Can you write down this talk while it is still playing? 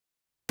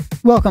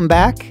Welcome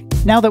back.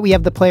 Now that we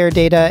have the player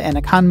data and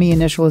economy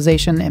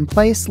initialization in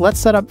place, let's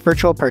set up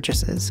virtual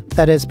purchases.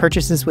 That is,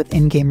 purchases with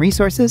in-game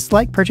resources,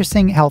 like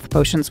purchasing health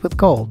potions with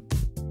gold.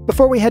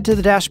 Before we head to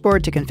the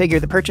dashboard to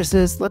configure the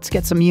purchases, let's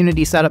get some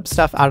Unity setup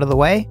stuff out of the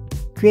way.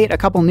 Create a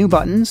couple new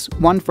buttons,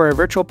 one for a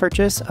virtual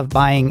purchase of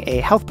buying a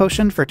health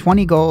potion for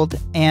 20 gold,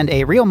 and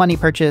a real money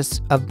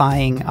purchase of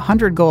buying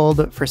 100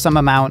 gold for some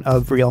amount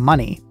of real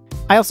money.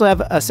 I also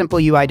have a simple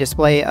UI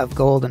display of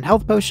gold and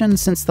health potions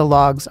since the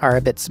logs are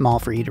a bit small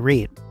for you to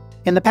read.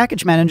 In the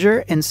package manager,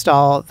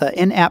 install the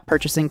in-app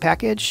purchasing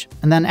package,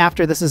 and then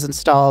after this is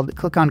installed,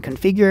 click on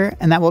Configure,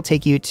 and that will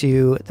take you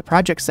to the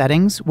project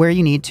settings where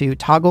you need to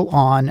toggle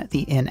on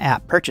the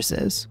in-app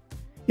purchases.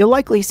 You'll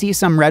likely see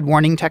some red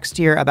warning text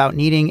here about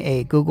needing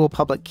a Google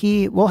public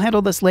key. We'll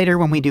handle this later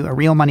when we do a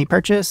real money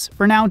purchase.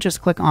 For now,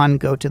 just click on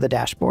Go to the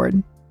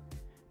dashboard.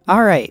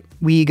 All right,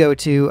 we go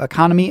to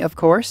Economy, of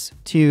course,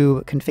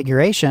 to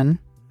Configuration,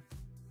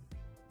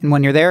 and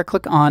when you're there,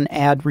 click on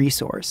Add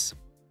Resource,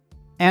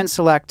 and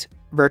select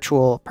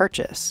Virtual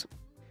Purchase.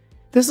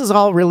 This is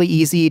all really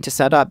easy to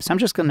set up, so I'm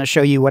just going to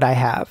show you what I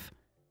have.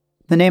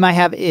 The name I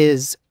have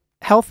is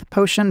Health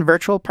Potion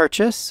Virtual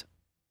Purchase,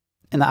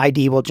 and the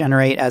ID will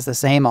generate as the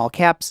same, all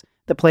caps.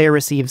 The player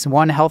receives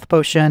 1 health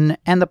potion,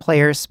 and the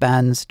player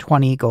spends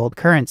 20 gold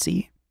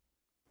currency.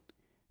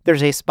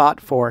 There's a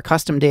spot for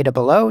custom data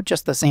below,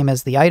 just the same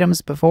as the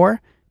items before,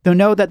 though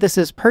know that this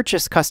is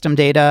purchase custom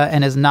data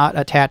and is not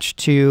attached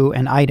to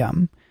an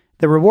item.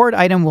 The reward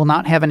item will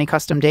not have any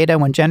custom data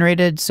when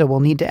generated, so we'll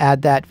need to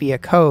add that via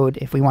code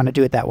if we want to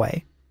do it that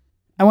way.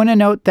 I want to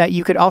note that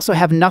you could also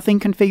have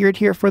nothing configured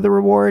here for the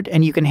reward,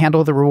 and you can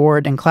handle the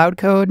reward in cloud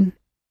code.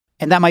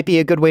 And that might be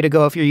a good way to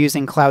go if you're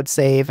using cloud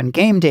save and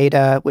game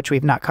data, which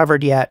we've not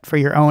covered yet, for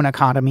your own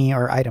economy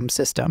or item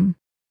system.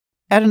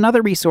 Add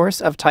another resource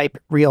of type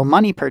real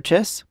money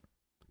purchase.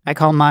 I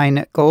call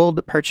mine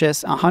gold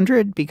purchase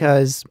 100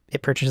 because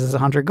it purchases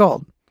 100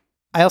 gold.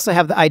 I also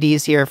have the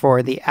IDs here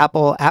for the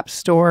Apple App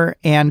Store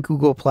and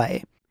Google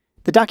Play.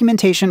 The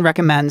documentation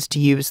recommends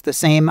to use the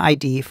same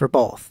ID for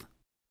both.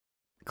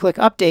 Click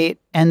Update,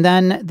 and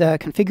then the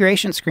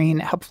configuration screen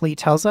helpfully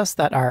tells us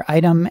that our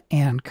item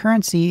and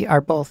currency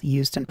are both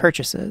used in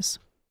purchases.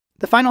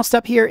 The final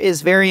step here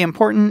is very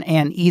important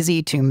and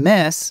easy to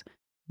miss.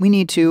 We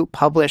need to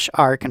publish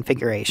our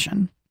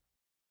configuration.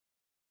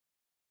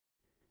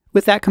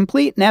 With that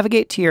complete,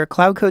 navigate to your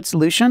Cloud Code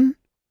solution,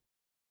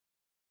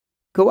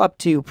 go up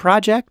to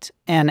Project,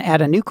 and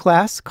add a new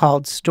class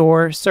called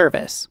Store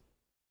Service.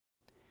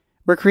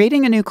 We're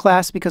creating a new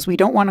class because we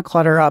don't want to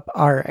clutter up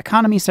our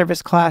economy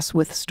service class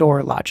with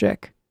store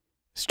logic.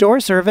 Store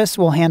Service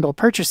will handle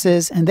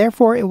purchases, and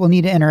therefore it will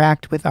need to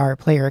interact with our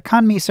player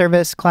economy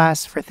service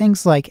class for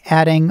things like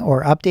adding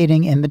or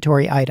updating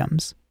inventory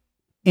items.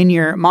 In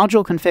your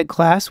module config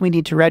class, we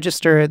need to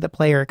register the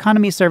player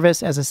economy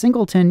service as a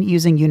singleton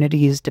using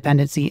Unity's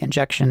dependency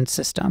injection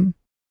system.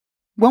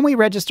 When we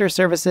register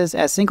services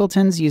as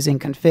singletons using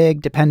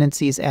config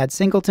dependencies add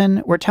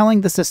singleton, we're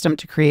telling the system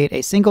to create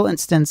a single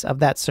instance of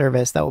that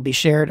service that will be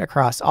shared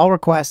across all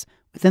requests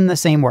within the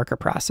same worker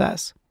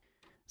process.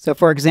 So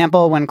for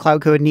example, when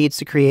Cloud Code needs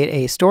to create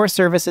a store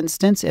service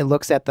instance, it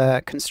looks at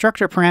the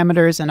constructor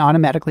parameters and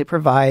automatically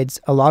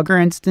provides a logger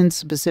instance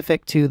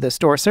specific to the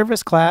store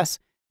service class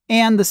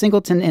and the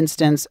singleton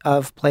instance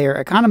of player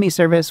economy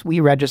service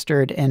we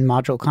registered in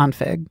module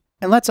config.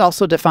 And let's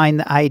also define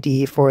the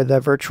ID for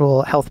the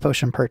virtual health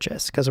potion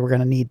purchase, because we're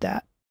going to need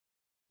that.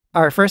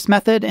 Our first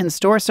method in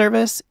store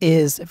service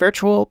is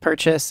virtual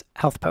purchase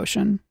health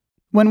potion.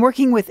 When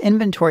working with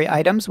inventory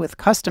items with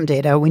custom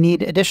data, we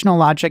need additional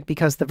logic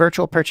because the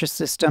virtual purchase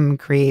system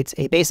creates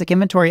a basic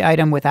inventory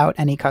item without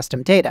any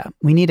custom data.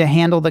 We need to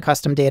handle the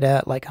custom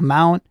data like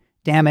amount,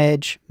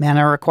 damage,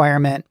 mana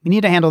requirement. We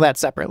need to handle that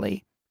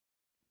separately.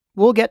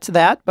 We'll get to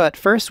that, but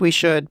first we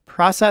should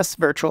process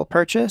virtual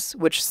purchase,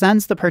 which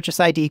sends the purchase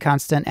ID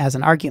constant as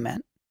an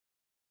argument.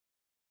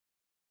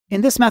 In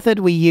this method,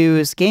 we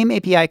use Game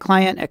API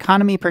Client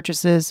Economy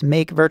Purchases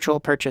make virtual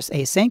purchase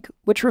async,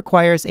 which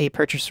requires a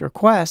purchase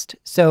request,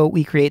 so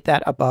we create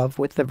that above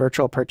with the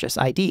virtual purchase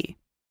ID.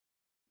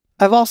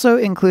 I've also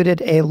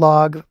included a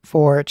log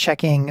for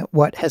checking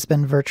what has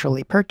been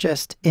virtually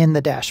purchased in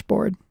the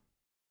dashboard.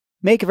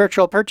 Make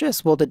virtual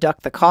purchase will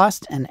deduct the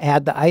cost and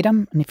add the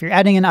item. And if you're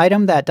adding an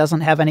item that doesn't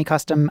have any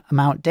custom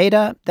amount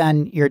data,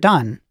 then you're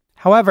done.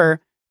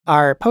 However,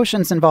 our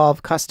potions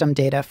involve custom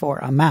data for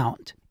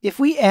amount. If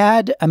we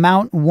add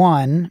amount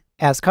 1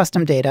 as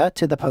custom data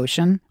to the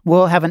potion,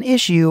 we'll have an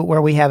issue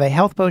where we have a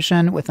health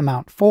potion with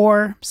amount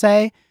 4,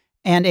 say,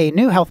 and a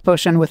new health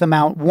potion with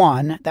amount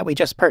 1 that we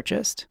just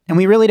purchased. And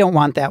we really don't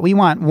want that. We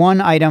want one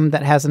item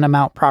that has an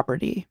amount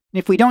property.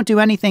 If we don't do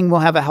anything,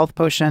 we'll have a health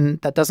potion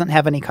that doesn't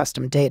have any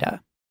custom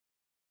data.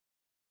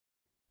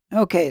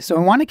 Okay, so I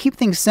want to keep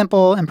things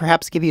simple and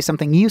perhaps give you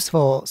something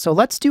useful, so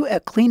let's do a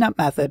cleanup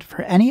method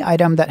for any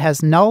item that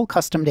has null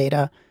custom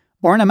data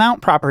or an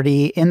amount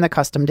property in the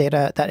custom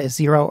data that is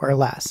 0 or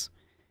less.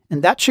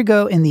 And that should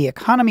go in the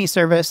economy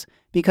service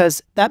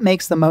because that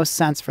makes the most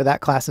sense for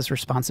that class's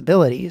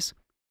responsibilities.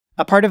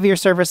 A part of your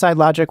server-side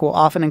logic will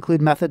often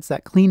include methods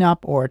that clean up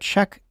or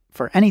check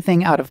for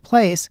anything out of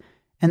place,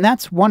 and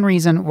that's one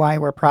reason why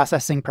we're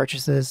processing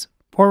purchases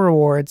or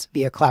rewards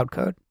via Cloud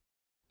Code.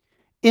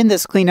 In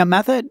this cleanup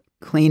method,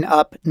 clean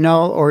up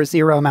null or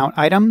zero amount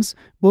items,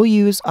 we'll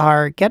use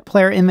our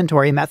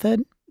getPlayerInventory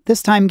method,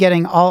 this time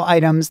getting all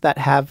items that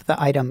have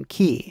the item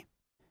key.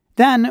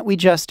 Then we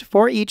just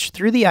for each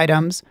through the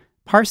items,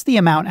 parse the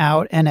amount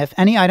out, and if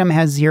any item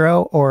has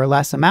 0 or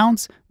less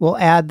amounts, we'll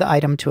add the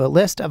item to a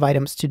list of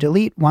items to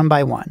delete one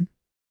by one.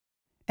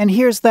 And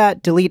here's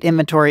that delete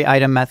inventory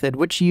item method,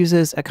 which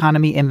uses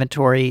economy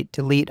inventory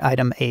delete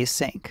item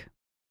async.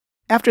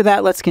 After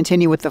that, let's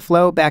continue with the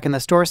flow back in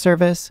the store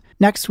service.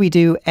 Next, we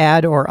do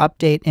add or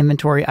update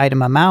inventory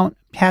item amount,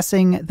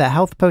 passing the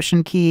health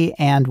potion key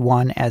and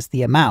 1 as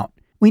the amount.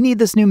 We need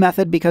this new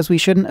method because we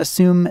shouldn't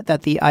assume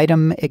that the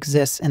item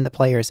exists in the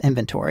player's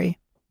inventory.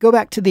 Go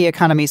back to the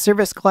economy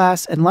service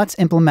class and let's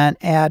implement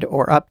add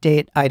or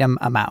update item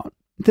amount.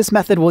 This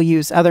method will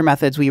use other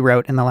methods we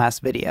wrote in the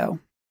last video.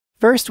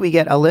 First, we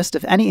get a list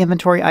of any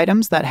inventory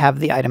items that have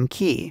the item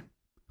key.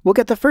 We'll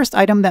get the first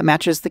item that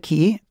matches the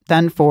key.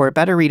 Then for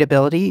better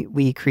readability,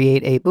 we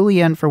create a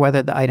Boolean for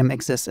whether the item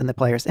exists in the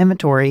player's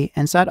inventory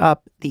and set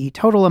up the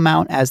total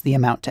amount as the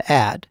amount to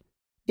add.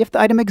 If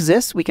the item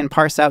exists, we can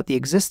parse out the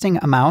existing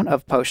amount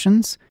of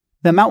potions.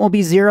 The amount will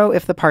be 0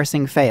 if the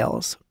parsing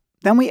fails.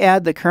 Then we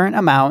add the current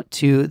amount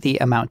to the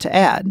amount to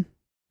add.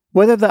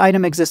 Whether the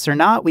item exists or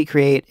not, we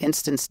create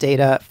instance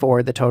data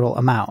for the total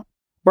amount.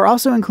 We're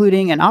also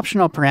including an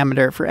optional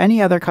parameter for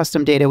any other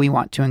custom data we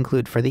want to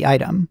include for the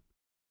item.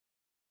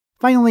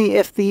 Finally,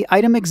 if the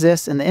item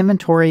exists in the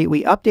inventory,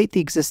 we update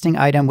the existing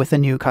item with a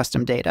new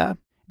custom data.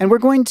 And we're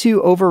going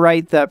to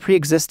overwrite the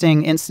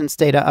pre-existing instance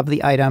data of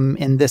the item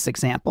in this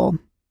example.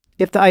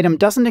 If the item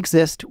doesn't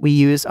exist, we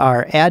use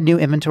our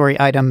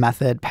addNewInventoryItem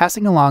method,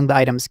 passing along the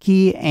item's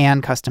key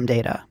and custom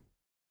data.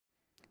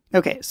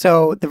 Okay,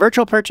 so the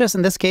virtual purchase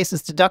in this case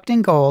is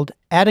deducting gold,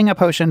 adding a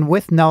potion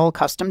with null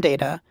custom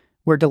data.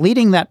 We're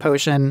deleting that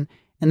potion,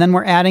 and then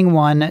we're adding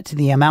 1 to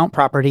the amount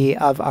property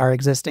of our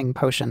existing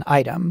potion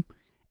item.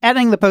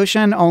 Adding the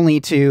potion only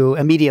to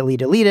immediately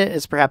delete it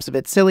is perhaps a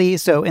bit silly,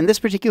 so in this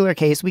particular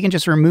case, we can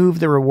just remove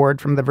the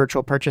reward from the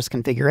virtual purchase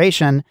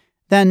configuration,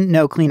 then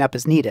no cleanup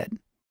is needed.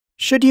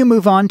 Should you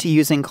move on to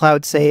using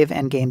Cloud Save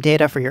and game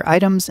data for your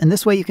items, in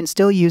this way you can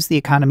still use the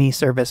economy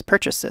service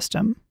purchase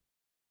system.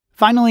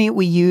 Finally,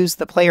 we use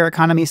the player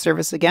economy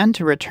service again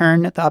to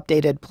return the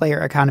updated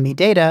player economy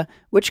data,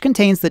 which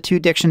contains the 2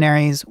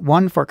 dictionaries,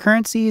 one for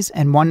currencies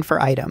and one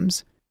for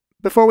items.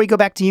 Before we go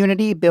back to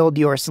Unity, build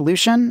your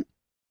solution.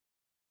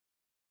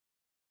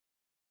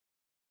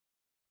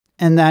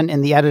 And then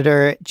in the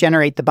editor,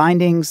 generate the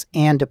bindings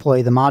and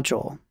deploy the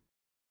module.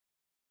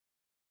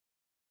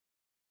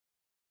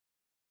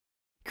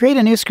 Create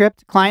a new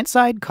script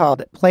client-side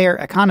called Player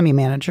Economy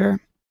Manager.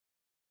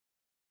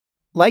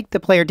 Like the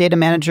Player Data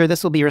Manager,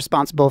 this will be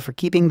responsible for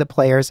keeping the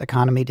player's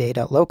economy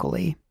data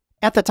locally.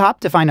 At the top,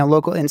 define a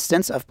local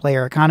instance of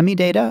player economy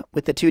data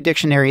with the 2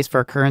 dictionaries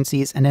for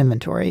currencies and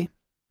inventory.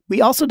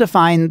 We also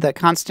define the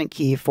constant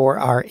key for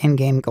our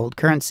in-game gold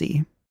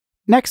currency.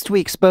 Next, we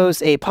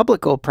expose a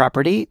public gold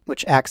property,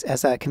 which acts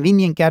as a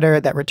convenient getter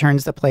that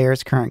returns the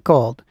player's current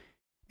gold.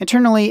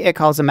 Internally, it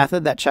calls a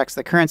method that checks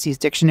the currency's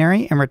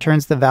dictionary and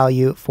returns the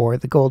value for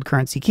the gold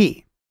currency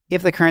key.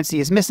 If the currency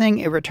is missing,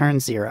 it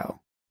returns 0.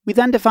 We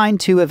then define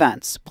 2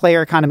 events.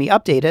 Player economy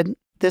updated.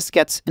 This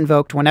gets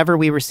invoked whenever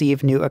we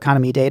receive new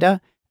economy data.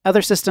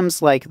 Other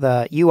systems like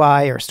the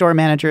UI or store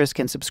managers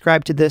can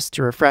subscribe to this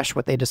to refresh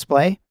what they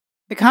display.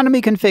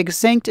 Economy config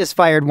synced is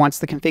fired once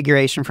the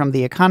configuration from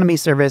the economy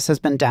service has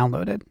been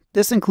downloaded.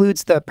 This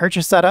includes the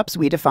purchase setups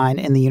we define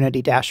in the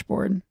Unity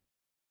dashboard.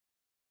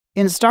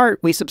 In start,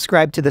 we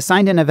subscribe to the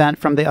signed-in event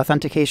from the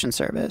authentication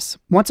service.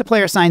 Once a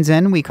player signs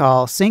in, we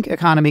call sync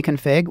economy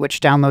config, which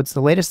downloads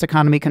the latest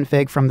economy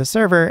config from the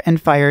server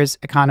and fires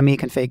economy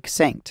config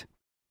synced.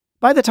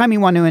 By the time you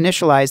want to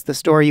initialize the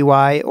store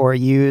UI or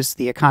use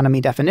the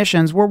economy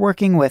definitions, we're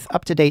working with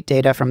up-to-date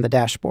data from the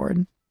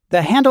dashboard.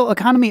 The handle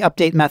economy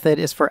update method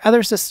is for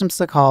other systems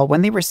to call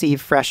when they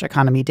receive fresh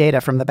economy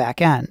data from the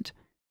back end.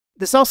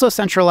 This also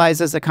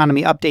centralizes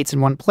economy updates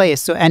in one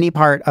place, so any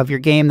part of your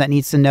game that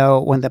needs to know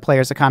when the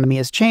player's economy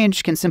has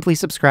changed can simply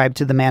subscribe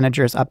to the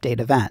manager's update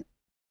event.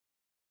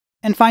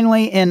 And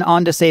finally, in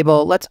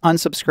onDisable, let's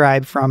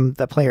unsubscribe from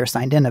the player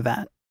signed in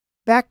event.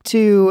 Back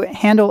to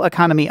handle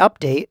economy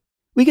update.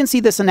 We can see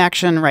this in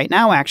action right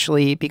now,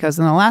 actually, because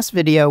in the last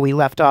video, we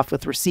left off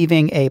with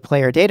receiving a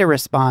player data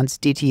response,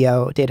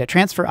 DTO, data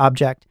transfer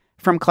object,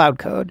 from Cloud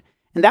Code.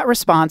 And that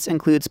response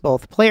includes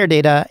both player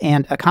data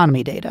and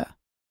economy data.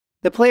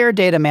 The player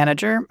data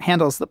manager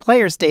handles the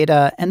player's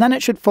data, and then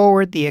it should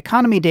forward the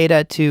economy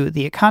data to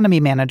the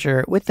economy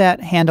manager with that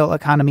handle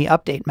economy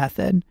update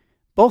method.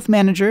 Both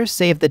managers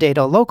save the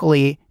data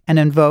locally and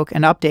invoke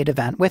an update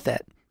event with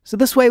it. So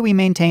this way we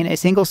maintain a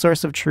single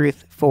source of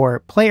truth for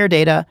player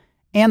data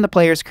and the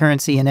player's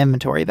currency and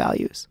inventory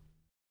values.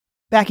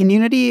 Back in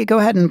Unity, go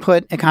ahead and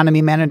put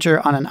Economy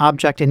Manager on an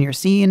object in your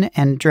scene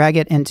and drag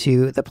it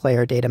into the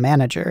Player Data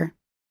Manager.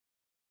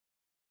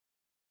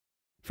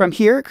 From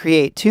here,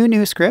 create 2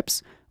 new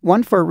scripts,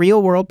 one for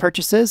real-world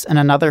purchases and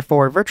another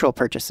for virtual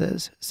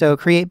purchases. So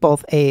create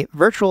both a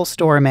Virtual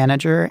Store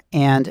Manager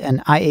and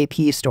an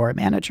IAP Store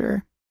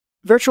Manager.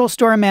 Virtual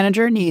Store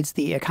Manager needs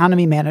the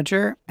Economy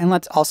Manager, and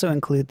let's also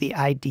include the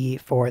ID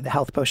for the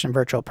Health Potion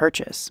Virtual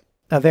Purchase,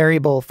 a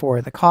variable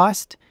for the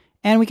cost,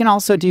 and we can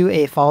also do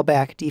a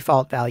fallback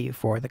default value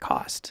for the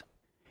cost.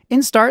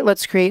 In Start,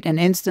 let's create an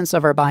instance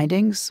of our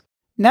bindings.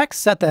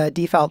 Next, set the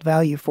default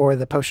value for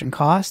the potion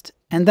cost,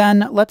 and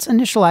then let's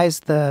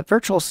initialize the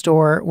virtual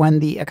store when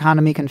the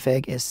economy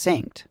config is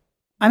synced.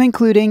 I'm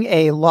including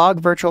a log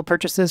virtual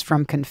purchases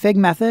from config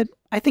method.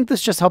 I think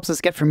this just helps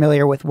us get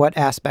familiar with what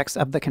aspects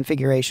of the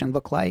configuration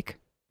look like.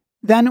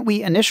 Then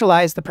we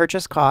initialize the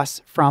purchase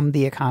costs from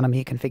the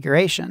economy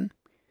configuration.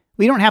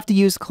 We don't have to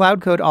use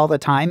cloud code all the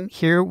time.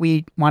 Here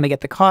we want to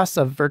get the costs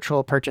of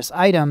virtual purchase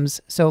items,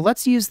 so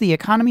let's use the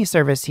economy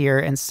service here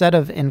instead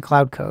of in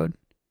cloud code.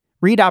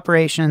 Read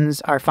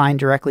operations are fine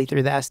directly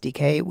through the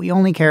SDK. We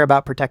only care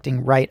about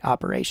protecting write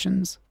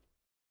operations.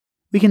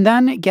 We can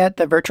then get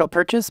the virtual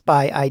purchase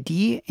by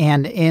ID,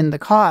 and in the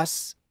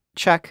costs,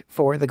 check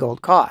for the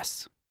gold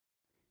costs.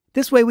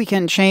 This way we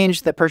can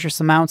change the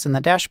purchase amounts in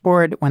the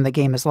dashboard when the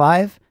game is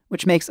live,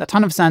 which makes a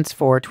ton of sense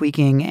for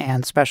tweaking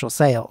and special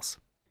sales.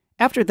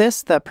 After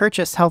this, the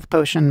purchase health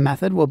potion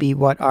method will be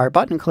what our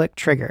button click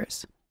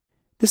triggers.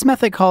 This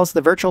method calls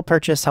the virtual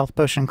purchase health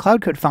potion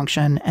cloud code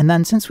function, and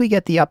then since we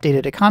get the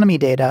updated economy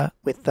data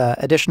with the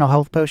additional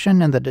health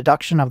potion and the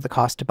deduction of the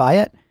cost to buy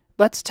it,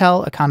 let's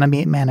tell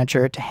Economy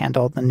Manager to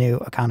handle the new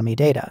economy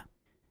data.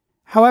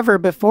 However,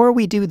 before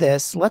we do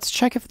this, let's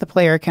check if the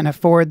player can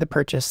afford the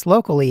purchase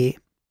locally.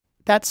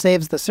 That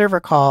saves the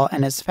server call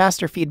and is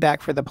faster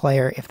feedback for the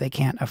player if they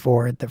can't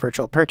afford the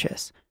virtual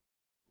purchase.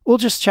 We'll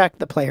just check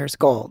the player's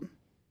gold.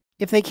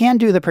 If they can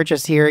do the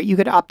purchase here, you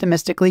could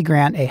optimistically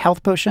grant a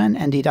health potion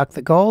and deduct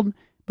the gold,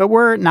 but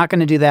we're not going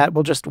to do that.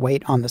 We'll just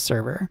wait on the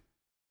server.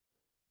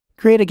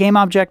 Create a game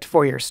object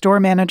for your store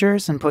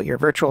managers and put your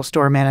virtual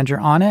store manager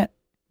on it,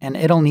 and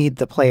it'll need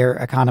the player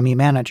economy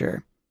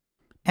manager.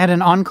 Add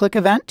an on-click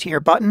event to your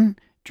button,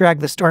 drag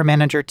the store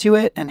manager to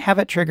it, and have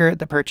it trigger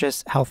the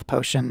purchase health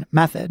potion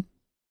method.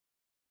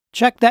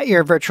 Check that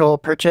your virtual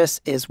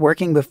purchase is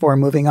working before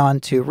moving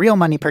on to real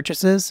money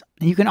purchases.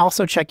 You can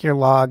also check your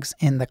logs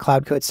in the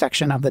cloud code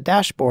section of the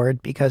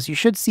dashboard because you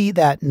should see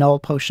that null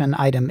potion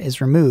item is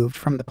removed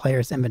from the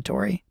player's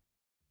inventory.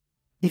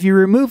 If you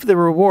remove the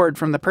reward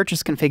from the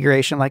purchase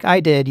configuration like I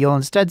did, you'll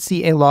instead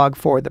see a log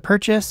for the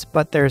purchase,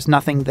 but there's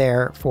nothing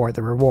there for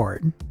the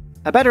reward.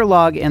 A better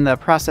log in the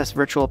process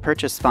virtual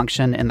purchase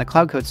function in the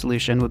cloud code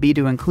solution would be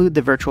to include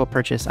the virtual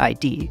purchase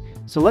ID.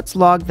 So let's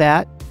log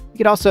that. We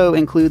could also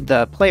include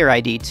the player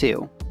ID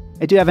too.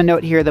 I do have a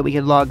note here that we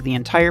could log the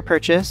entire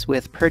purchase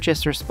with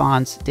purchase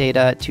response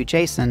data to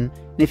JSON. And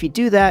if you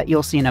do that,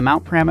 you'll see an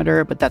amount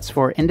parameter, but that's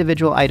for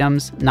individual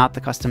items, not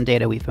the custom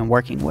data we've been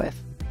working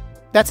with.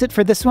 That's it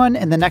for this one.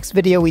 In the next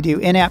video, we do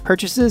in-app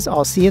purchases.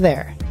 I'll see you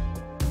there.